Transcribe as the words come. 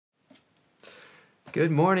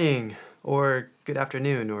Good morning, or good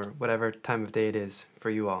afternoon, or whatever time of day it is for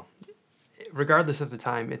you all. Regardless of the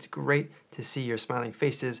time, it's great to see your smiling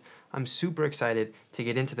faces. I'm super excited to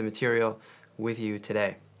get into the material with you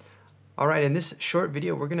today. All right, in this short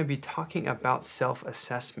video, we're going to be talking about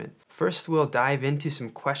self-assessment. First, we'll dive into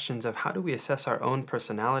some questions of how do we assess our own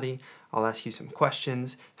personality. I'll ask you some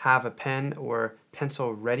questions, have a pen or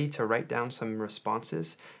pencil ready to write down some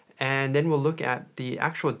responses, and then we'll look at the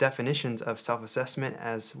actual definitions of self-assessment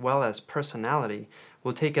as well as personality.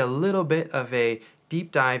 We'll take a little bit of a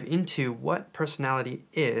deep dive into what personality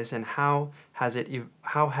is and how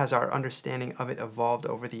has our understanding of it evolved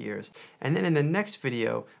over the years. And then in the next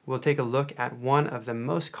video, we'll take a look at one of the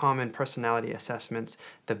most common personality assessments,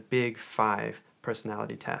 the Big Five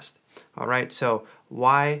personality test. All right, so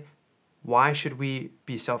why should we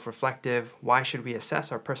be self-reflective? Why should we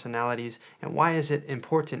assess our personalities? And why is it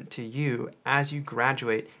important to you as you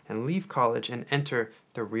graduate and leave college and enter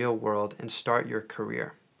the real world and start your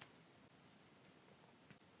career?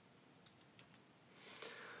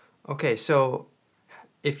 Okay, so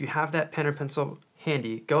if you have that pen or pencil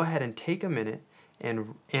handy, go ahead and take a minute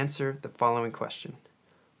and answer the following question.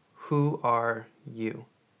 Who are you?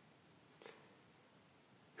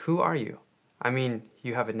 Who are you? I mean,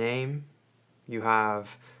 you have a name, you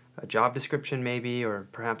have a job description maybe, or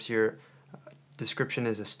perhaps your description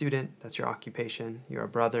is a student, that's your occupation, you're a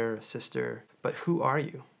brother, a sister, but who are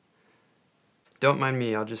you? Don't mind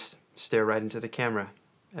me, I'll just stare right into the camera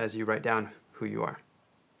as you write down who you are.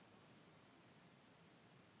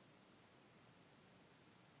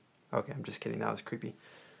 Okay, I'm just kidding, that was creepy.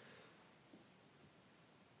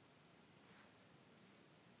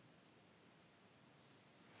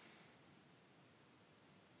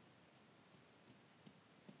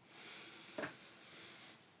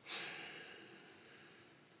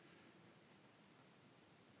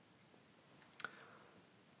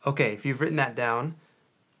 Okay, if you've written that down,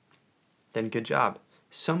 then good job.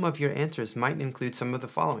 Some of your answers might include some of the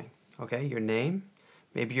following, okay? Your name,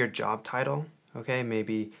 maybe your job title, okay?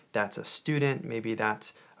 Maybe that's a student, maybe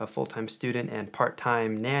that's a full-time student and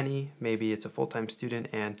part-time nanny, maybe it's a full-time student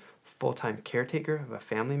and full-time caretaker of a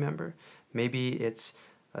family member, maybe it's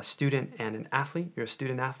a student and an athlete, you're a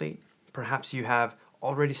student athlete, perhaps you have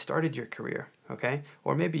already started your career, okay?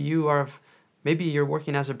 Or maybe you're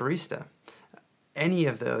working as a barista. Any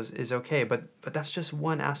of those is okay, but that's just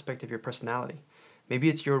one aspect of your personality. Maybe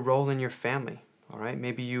it's your role in your family, all right?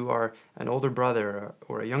 Maybe you are an older brother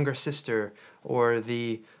or a younger sister or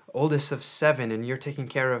the oldest of 7 and you're taking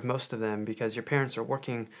care of most of them because your parents are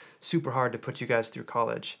working super hard to put you guys through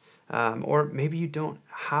college. Or maybe you don't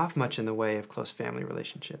have much in the way of close family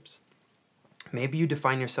relationships. Maybe you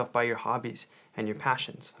define yourself by your hobbies and your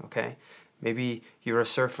passions, okay? Maybe you're a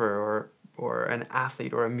surfer or an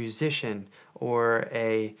athlete or a musician or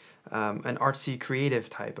an artsy creative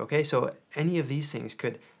type, okay? So any of these things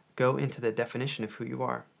could go into the definition of who you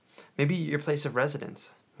are. Maybe your place of residence,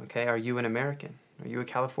 okay? Are you an American? Are you a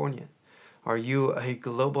Californian? Are you a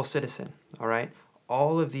global citizen, all right?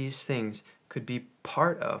 All of these things could be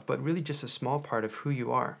part of, but really just a small part of who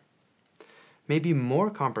you are. Maybe more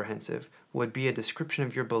comprehensive would be a description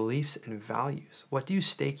of your beliefs and values. What do you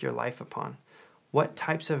stake your life upon? What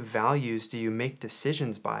types of values do you make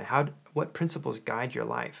decisions by? What principles guide your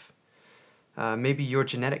life? Maybe your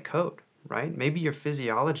genetic code, right? Maybe your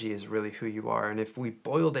physiology is really who you are. And if we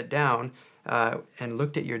boiled it down and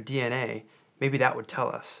looked at your DNA, maybe that would tell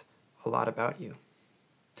us a lot about you.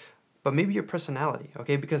 But maybe your personality,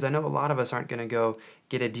 okay? Because I know a lot of us aren't going to go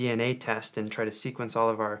get a DNA test and try to sequence all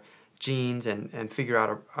of our genes and figure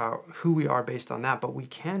out who we are based on that, but we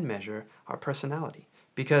can measure our personality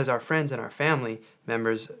because our friends and our family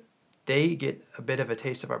members, they get a bit of a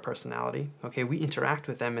taste of our personality, okay? We interact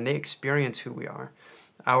with them and they experience who we are.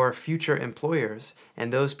 Our future employers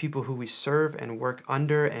and those people who we serve and work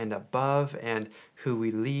under and above and who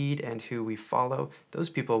we lead and who we follow, those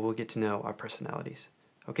people will get to know our personalities.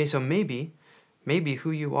 Okay, so maybe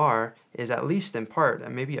who you are is at least in part,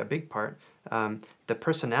 and maybe a big part, the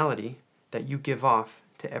personality that you give off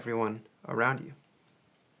to everyone around you.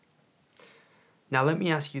 Now let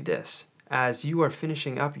me ask you this. As you are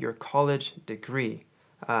finishing up your college degree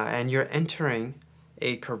and you're entering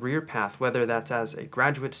a career path, whether that's as a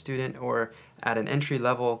graduate student or at an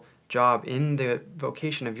entry-level job in the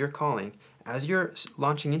vocation of your calling, as you're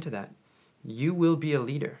launching into that, you will be a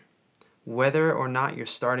leader. Whether or not you're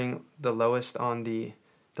starting the lowest on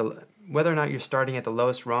whether or not you're starting at the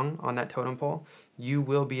lowest rung on that totem pole, you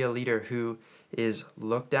will be a leader who is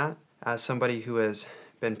looked at as somebody who has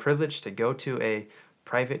been privileged to go to a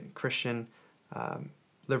private Christian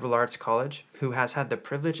liberal arts college who has had the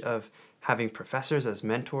privilege of having professors as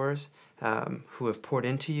mentors who have poured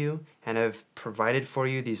into you and have provided for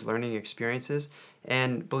you these learning experiences.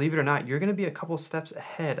 And believe it or not, you're going to be a couple steps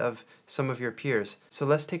ahead of some of your peers. So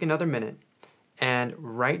let's take another minute and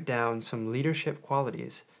write down some leadership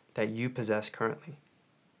qualities that you possess currently.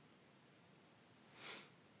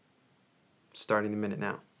 Starting the minute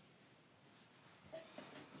now.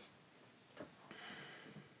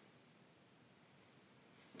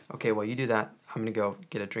 Okay, while you do that, I'm going to go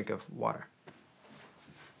get a drink of water.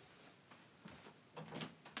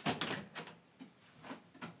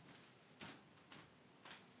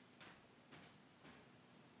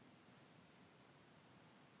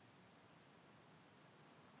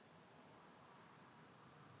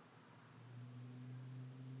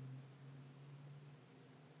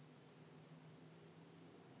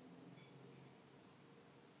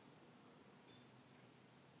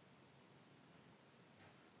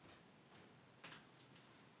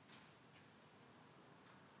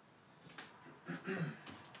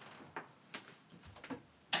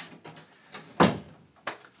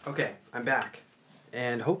 Okay, I'm back,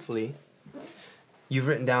 and hopefully you've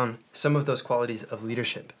written down some of those qualities of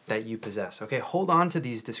leadership that you possess. Okay, hold on to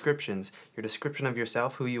these descriptions, your description of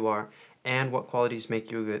yourself, who you are, and what qualities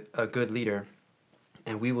make you a good leader,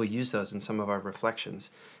 and we will use those in some of our reflections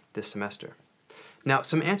this semester. Now,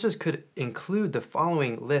 some answers could include the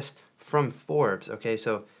following list from Forbes. Okay,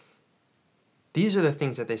 so these are the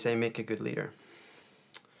things that they say make a good leader.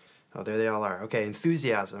 Oh, there they all are. Okay,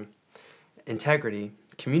 enthusiasm, integrity,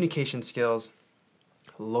 communication skills,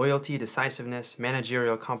 loyalty, decisiveness,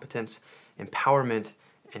 managerial competence, empowerment,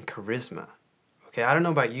 and charisma. Okay, I don't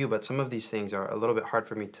know about you, but some of these things are a little bit hard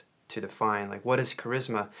for me to define. Like, what is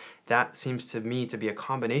charisma? That seems to me to be a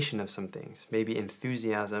combination of some things. Maybe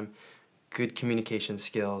enthusiasm, good communication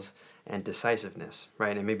skills, and decisiveness,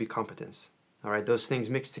 right? And maybe competence. All right, those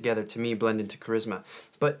things mixed together to me blend into charisma.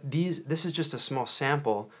 But this is just a small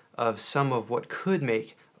sample of some of what could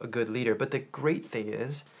make a good leader. But the great thing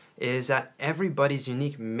is that everybody's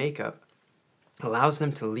unique makeup allows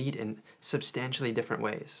them to lead in substantially different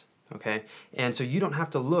ways, okay? And so you don't have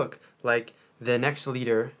to look like the next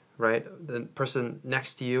leader, right? The person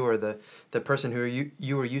next to you or the person who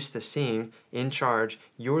you were used to seeing in charge.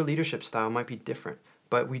 Your leadership style might be different,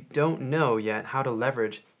 but we don't know yet how to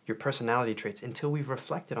leverage your personality traits until we've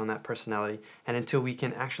reflected on that personality and until we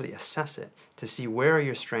can actually assess it to see where are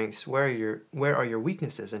your strengths, where are your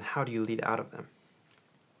weaknesses, and how do you lead out of them.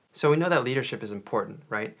 So we know that leadership is important,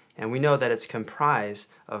 right? And we know that it's comprised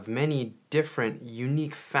of many different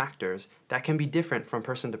unique factors that can be different from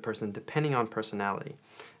person to person depending on personality.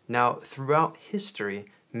 Now, throughout history,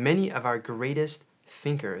 many of our greatest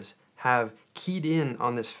thinkers have keyed in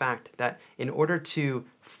on this fact that in order to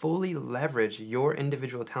fully leverage your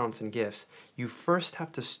individual talents and gifts, you first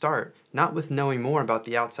have to start not with knowing more about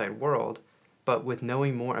the outside world, but with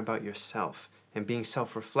knowing more about yourself and being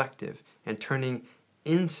self-reflective and turning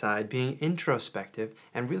inside, being introspective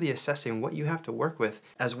and really assessing what you have to work with,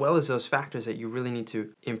 as well as those factors that you really need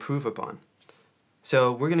to improve upon.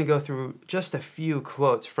 So we're going to go through just a few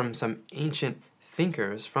quotes from some ancient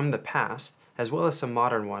thinkers from the past, as well as some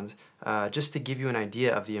modern ones, just to give you an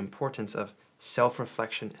idea of the importance of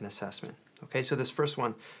self-reflection and assessment. Okay, so this first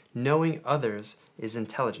one, knowing others is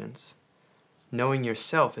intelligence. Knowing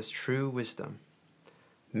yourself is true wisdom.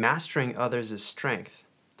 Mastering others is strength,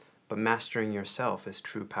 but mastering yourself is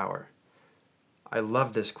true power. I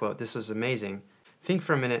love this quote. This is amazing. Think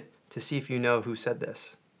for a minute to see if you know who said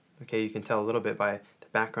this. Okay, you can tell a little bit by the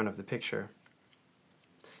background of the picture.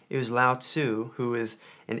 It was Lao Tzu, who is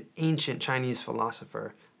an ancient Chinese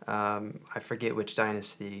philosopher. I forget which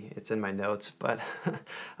dynasty. It's in my notes, but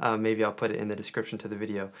maybe I'll put it in the description to the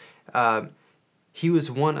video. He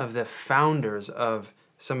was one of the founders of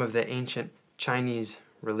some of the ancient Chinese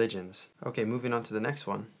religions. Okay, moving on to the next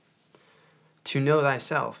one. To know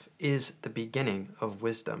thyself is the beginning of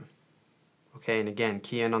wisdom. Okay, and again,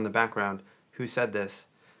 key in on the background. Who said this?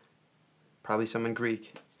 Probably someone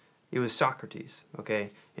Greek. It was Socrates,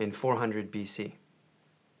 okay, in 400 BC.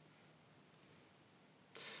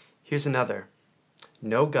 Here's another.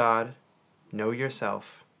 Know God, know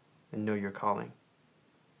yourself, and know your calling.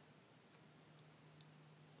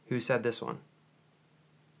 Who said this one?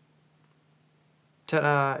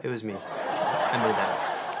 Ta-da! It was me. I made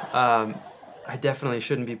that. I definitely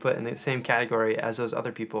shouldn't be put in the same category as those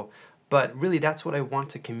other people, but really that's what I want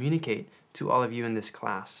to communicate to all of you in this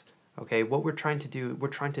class. Okay, what we're trying to do, we're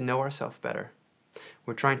trying to know ourselves better.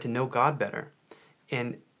 We're trying to know God better.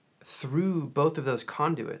 And through both of those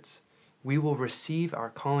conduits, we will receive our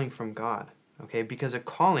calling from God. Okay, because a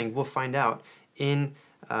calling, we'll find out in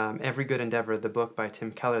Every Good Endeavor, the book by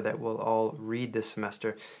Tim Keller that we'll all read this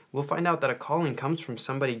semester, we'll find out that a calling comes from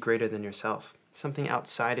somebody greater than yourself, something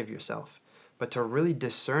outside of yourself. But to really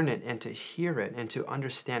discern it and to hear it and to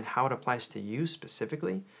understand how it applies to you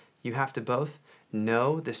specifically, you have to both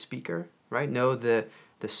know the speaker, right? Know the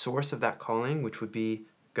source of that calling, which would be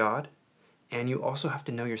God, and you also have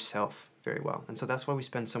to know yourself very well. And so that's why we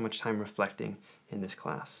spend so much time reflecting in this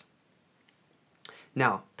class.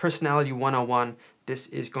 Now, Personality 101, this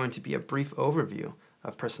is going to be a brief overview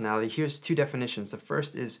of personality. Here's two definitions. The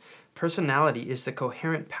first is personality is the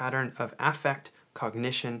coherent pattern of affect,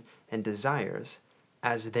 cognition, and desires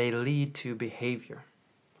as they lead to behavior.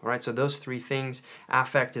 All right, so those three things.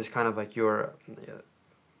 Affect is kind of like your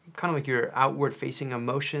outward-facing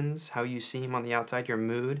emotions, how you seem on the outside, your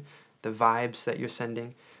mood, the vibes that you're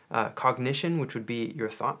sending. Cognition, which would be your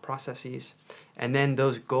thought processes. And then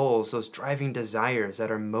those goals, those driving desires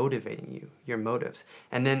that are motivating you, your motives.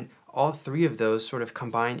 And then all three of those sort of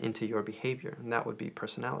combine into your behavior, and that would be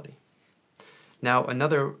personality. Now,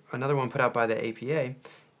 another one put out by the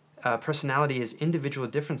APA, personality is individual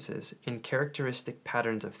differences in characteristic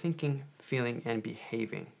patterns of thinking, feeling, and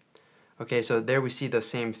behaving. Okay, so there we see those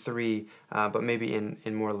same three, but maybe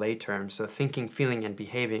in more lay terms. So thinking, feeling, and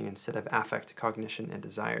behaving instead of affect, cognition, and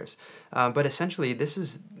desires. But essentially, this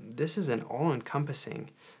is an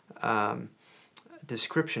all-encompassing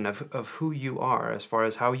description of who you are as far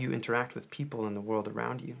as how you interact with people in the world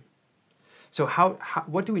around you. So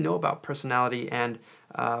what do we know about personality, and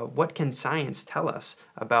what can science tell us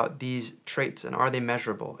about these traits, and are they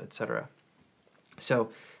measurable, etc.?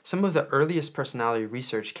 So some of the earliest personality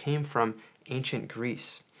research came from ancient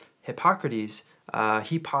Greece. Hippocrates,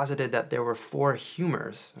 he posited that there were 4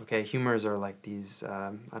 humors. Okay, humors are like these,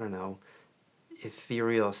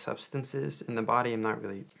 ethereal substances in the body. I'm not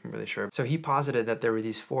really sure. So he posited that there were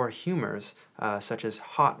these 4 humors, such as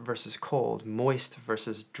hot versus cold, moist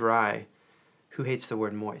versus dry. Who hates the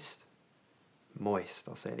word moist? Moist,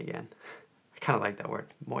 I'll say it again. I kind of like that word,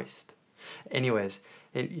 moist. Anyways,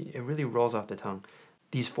 it really rolls off the tongue.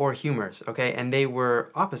 These 4 humors, okay, and they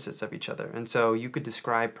were opposites of each other, and so you could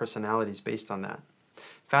describe personalities based on that.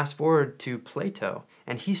 Fast forward to Plato,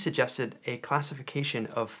 and he suggested a classification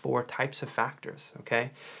of 4 types of factors,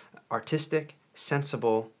 okay? Artistic,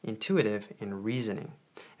 sensible, intuitive, and reasoning.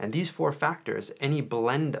 And these 4 factors, any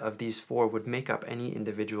blend of these 4 would make up any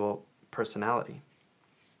individual personality.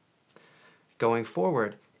 Going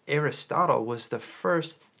forward, Aristotle was the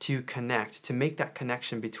first to make that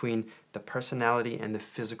connection between the personality and the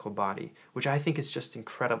physical body, which I think is just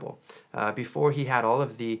incredible. Before he had all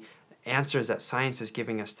of the answers that science is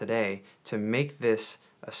giving us today, to make this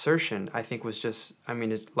assertion, I think was just,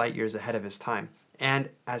 it's light years ahead of his time. And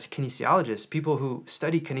as kinesiologists, people who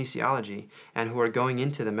study kinesiology and who are going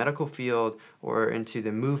into the medical field or into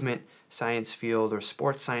the movement science field or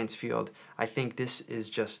sports science field, I think this is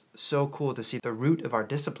just so cool to see the root of our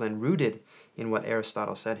discipline rooted in what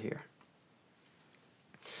Aristotle said here.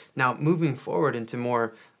 Now, moving forward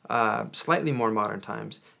into slightly more modern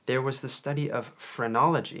times, there was the study of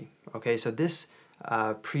phrenology. Okay, so this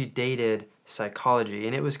predated psychology,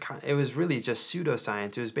 and it was really just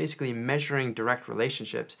pseudoscience. It was basically measuring direct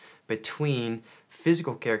relationships between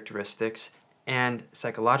physical characteristics and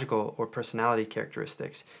psychological or personality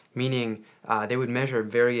characteristics, meaning they would measure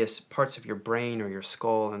various parts of your brain or your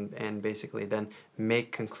skull and basically then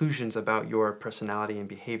make conclusions about your personality and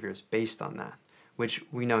behaviors based on that, which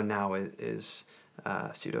we know now is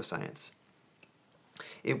pseudoscience.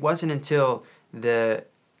 It wasn't until the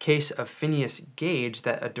case of Phineas Gage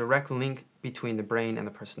that a direct link between the brain and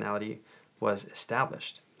the personality was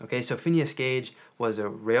established. Okay, so Phineas Gage was a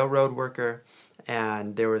railroad worker,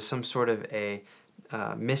 and there was some sort of a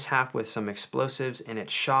mishap with some explosives, and it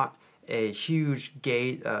shot a huge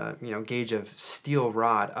gauge of steel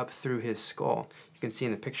rod up through his skull. You can see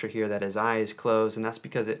in the picture here that his eye is closed, and that's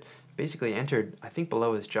because it basically entered, I think,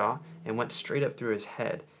 below his jaw and went straight up through his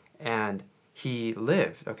head. And he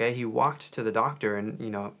lived, okay? He walked to the doctor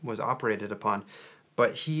and, was operated upon.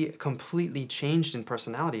 But he completely changed in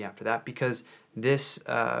personality after that, because this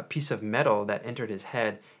piece of metal that entered his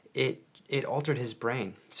head, it altered his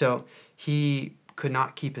brain. So he could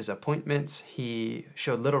not keep his appointments. He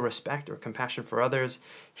showed little respect or compassion for others.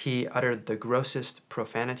 He uttered the grossest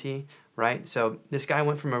profanity, right? So this guy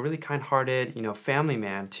went from a really kind-hearted, family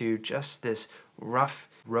man to just this rough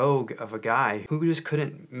rogue of a guy who just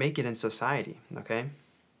couldn't make it in society, okay?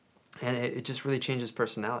 And it just really changed his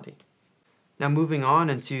personality. Now, moving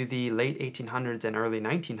on into the late 1800s and early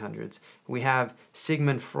 1900s, we have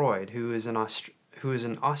Sigmund Freud, who is an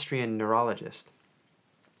Austrian neurologist.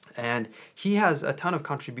 And he has a ton of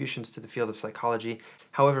contributions to the field of psychology.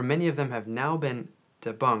 However, many of them have now been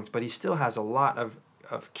debunked, but he still has a lot of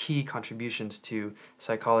key contributions to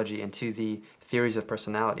psychology and to the theories of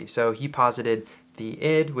personality. So he posited the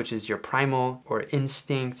id, which is your primal or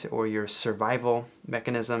instinct or your survival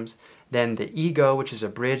mechanisms, then the ego, which is a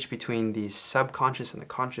bridge between the subconscious and the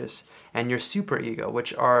conscious, and your superego,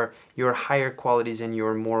 which are your higher qualities in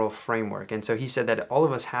your moral framework. And so he said that all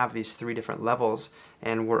of us have these three different levels,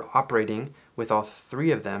 and we're operating with all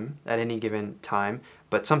three of them at any given time,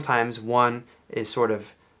 but sometimes one is sort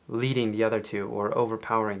of leading the other two or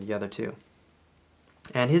overpowering the other two.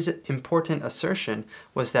 And his important assertion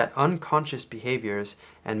was that unconscious behaviors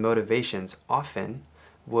and motivations often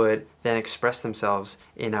would then express themselves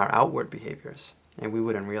in our outward behaviors, and we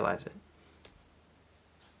wouldn't realize it.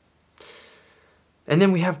 And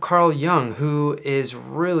then we have Carl Jung, who is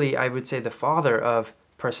really, I would say, the father of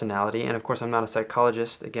personality. And of course, I'm not a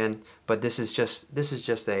psychologist again, but this is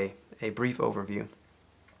just a brief overview.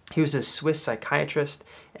 He was a Swiss psychiatrist,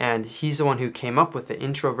 and he's the one who came up with the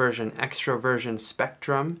introversion-extroversion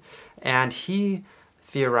spectrum, and he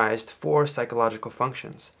theorized 4 psychological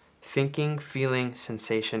functions: thinking, feeling,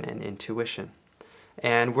 sensation, and intuition.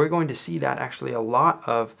 And we're going to see that actually a lot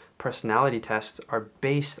of personality tests are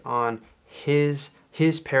based on his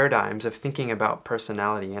paradigms of thinking about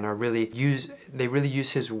personality, and they really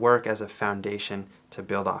use his work as a foundation to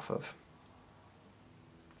build off of.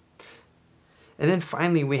 And then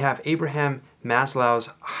finally, we have Abraham Maslow's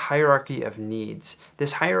hierarchy of needs.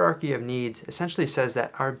 This hierarchy of needs essentially says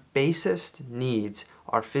that our basest needs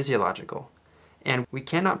are physiological, and we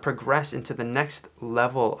cannot progress into the next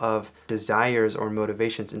level of desires or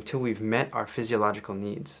motivations until we've met our physiological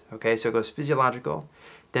needs. Okay, so it goes physiological,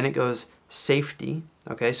 then it goes safety.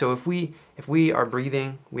 Okay, so if we are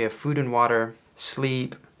breathing, we have food and water,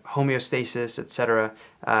 sleep, homeostasis, etc.,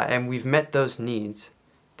 and we've met those needs,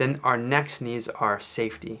 then our next needs are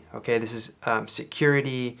safety. Okay, this is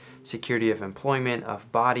security of employment,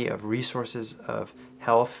 of body, of resources, of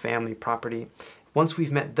health, family, property. Once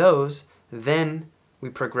we've met those, then we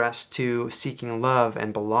progress to seeking love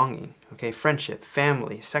and belonging. Okay, friendship,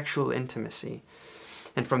 family, sexual intimacy.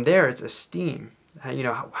 And from there, it's esteem.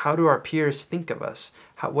 How do our peers think of us?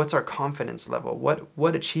 What's our confidence level?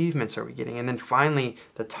 What achievements are we getting? And then finally,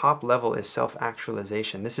 the top level is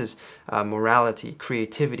self-actualization. This is morality,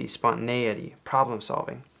 creativity, spontaneity, problem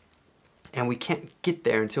solving. And we can't get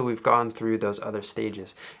there until we've gone through those other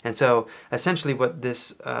stages. And so essentially what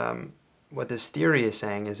this theory is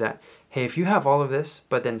saying is that, hey, if you have all of this,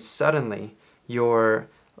 but then suddenly your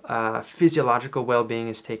physiological well-being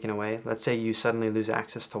is taken away, let's say you suddenly lose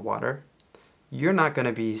access to water, you're not going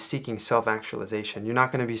to be seeking self-actualization. You're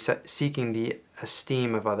not going to be seeking the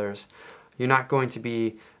esteem of others. You're not going to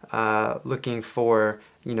be looking for,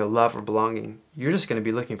 love or belonging. You're just going to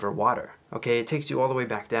be looking for water. Okay, it takes you all the way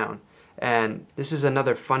back down. And this is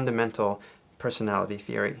another fundamental personality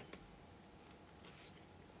theory.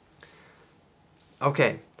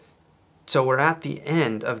 Okay, so we're at the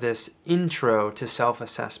end of this intro to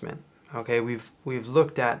self-assessment. Okay, we've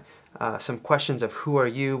looked at some questions of who are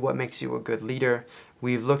you, what makes you a good leader.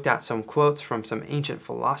 We've looked at some quotes from some ancient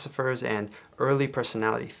philosophers and early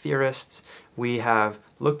personality theorists. We have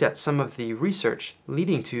looked at some of the research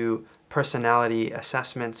leading to personality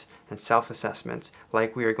assessments and self-assessments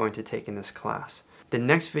like we are going to take in this class. The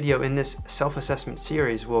next video in this self-assessment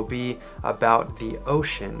series will be about the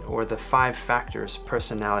OCEAN, or the 5 factors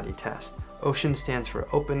personality test. OCEAN stands for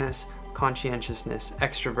openness, conscientiousness,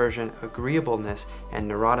 extroversion, agreeableness, and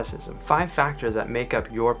neuroticism. 5 factors that make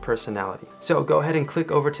up your personality. So go ahead and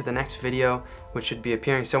click over to the next video, which should be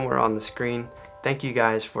appearing somewhere on the screen. Thank you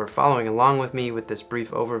guys for following along with me with this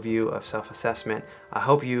brief overview of self-assessment. I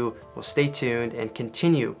hope you will stay tuned and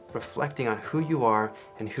continue reflecting on who you are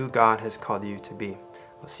and who God has called you to be.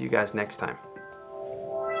 I'll see you guys next time.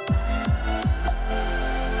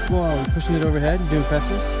 Whoa, you pushing it overhead? You doing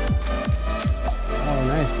presses? Oh,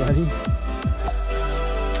 nice, buddy.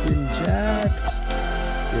 Getting jacked.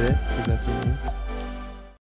 Get it? Because that's what you mean.